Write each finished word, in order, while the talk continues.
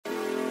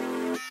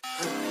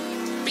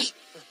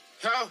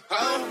Let's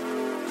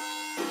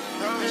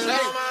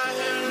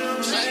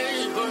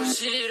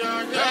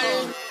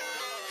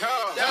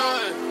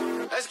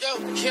go.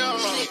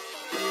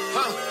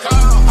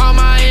 All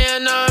my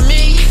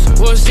enemies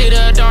will see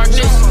the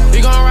darkness. We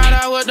gon' ride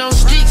out with them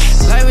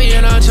sticks like we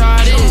in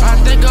uncharted. I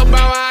think about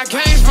where I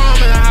came from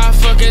and how I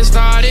fucking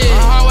started.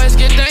 I always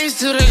give thanks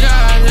to the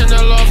God and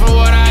the Lord for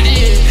what I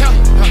did.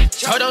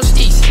 Told them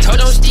sticks, told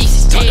them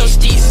sticks, told them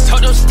sticks,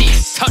 told them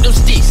sticks, told them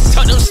sticks,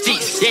 told them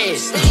sticks. Yeah.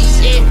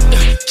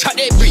 Chop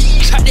that brick,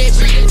 chop that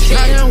brick.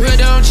 Got them with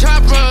them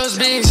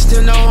choppers, bitch.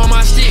 Still know on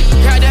my stick.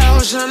 Got that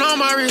ocean on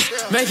my wrist.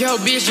 Make your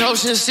bitch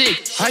ocean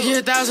sick. I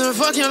get 1,000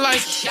 fucking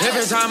likes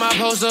every time I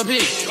post a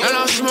pic. And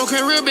I'm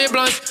smoking real big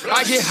blunts.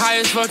 I get high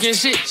as fucking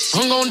shit.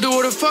 I'm gon' do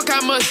what the fuck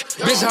I must.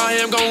 Bitch, I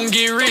am gon'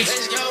 get rich.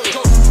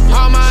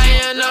 All my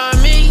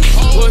enemies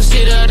will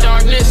see the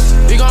darkness.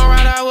 We gon'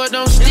 ride out with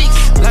them sticks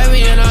like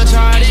we in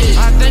uncharted.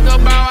 I think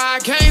about where I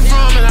came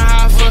from and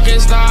how I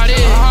fucking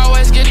started. I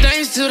always give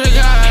thanks to the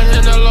God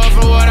and the Lord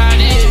for what I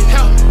did.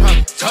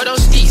 Told them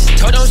sticks,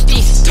 told them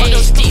sticks, told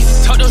them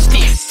sticks, told them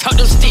sticks, told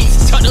them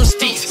sticks, told them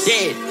sticks,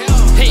 yeah.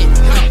 Hey,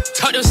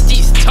 told them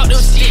sticks, told them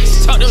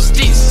sticks, told them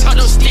sticks, told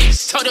them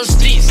sticks, told them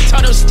sticks,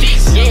 told them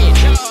sticks, yeah.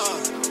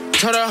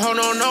 Told her, hold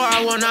on, no,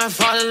 I will not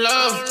fall in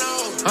love.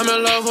 I'm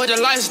in love with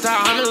the lifestyle,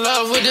 I'm in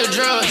love with the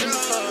drugs.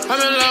 I'm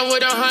in love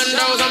with the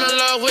hundos, I'm in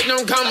love with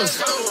them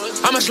commas.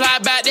 I'ma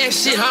slide back that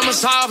shit, I'ma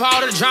solve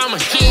all the drama.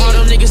 All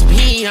them niggas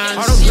peons,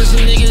 all them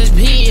pussy niggas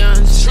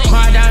peons.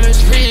 My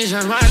diamonds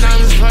freezing, my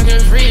diamonds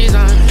fucking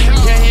freezing.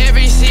 Yeah,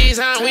 every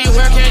season, we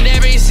working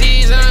every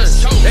season.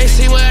 They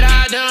see what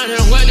I done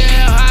and what the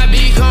hell I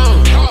become.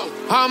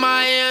 All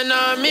my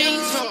enemies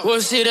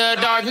will see the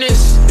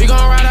darkness. We gon'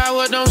 ride out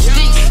with them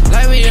sticks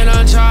like we in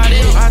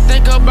uncharted. I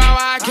think about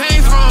where I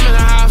came from and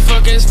how I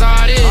fucking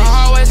started.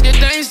 I always give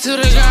thanks to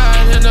the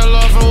God and the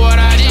Lord for what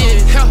I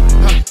did.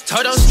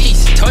 Told them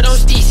sticks, told them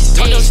sticks,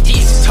 told them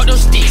sticks, told them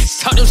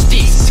sticks, told them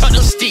sticks, told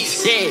them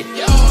sticks,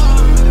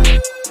 yeah.